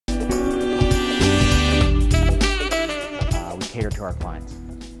to our clients.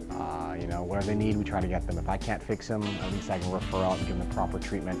 You know, whatever they need, we try to get them. If I can't fix them, at least I can refer out and give them the proper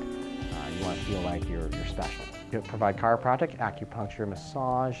treatment. You want to feel like you're special. We provide chiropractic, acupuncture,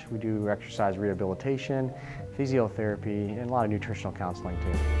 massage. We do exercise rehabilitation, physiotherapy, and a lot of nutritional counseling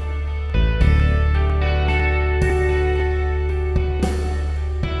too.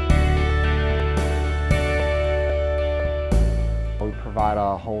 We provide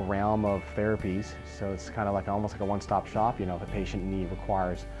a whole realm of therapies, so it's kind of like almost like a one-stop shop. You know, if a patient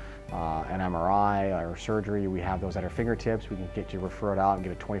requires an MRI or surgery, we have those at our fingertips. We can get you referred out and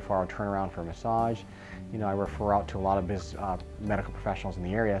get a 24-hour turnaround for a massage. You know, I refer out to a lot of medical professionals in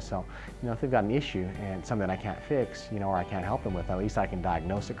the area, so you know, if they've got an issue and something I can't fix, you know, or I can't help them with, at least I can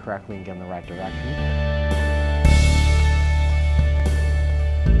diagnose it correctly and give them the right direction.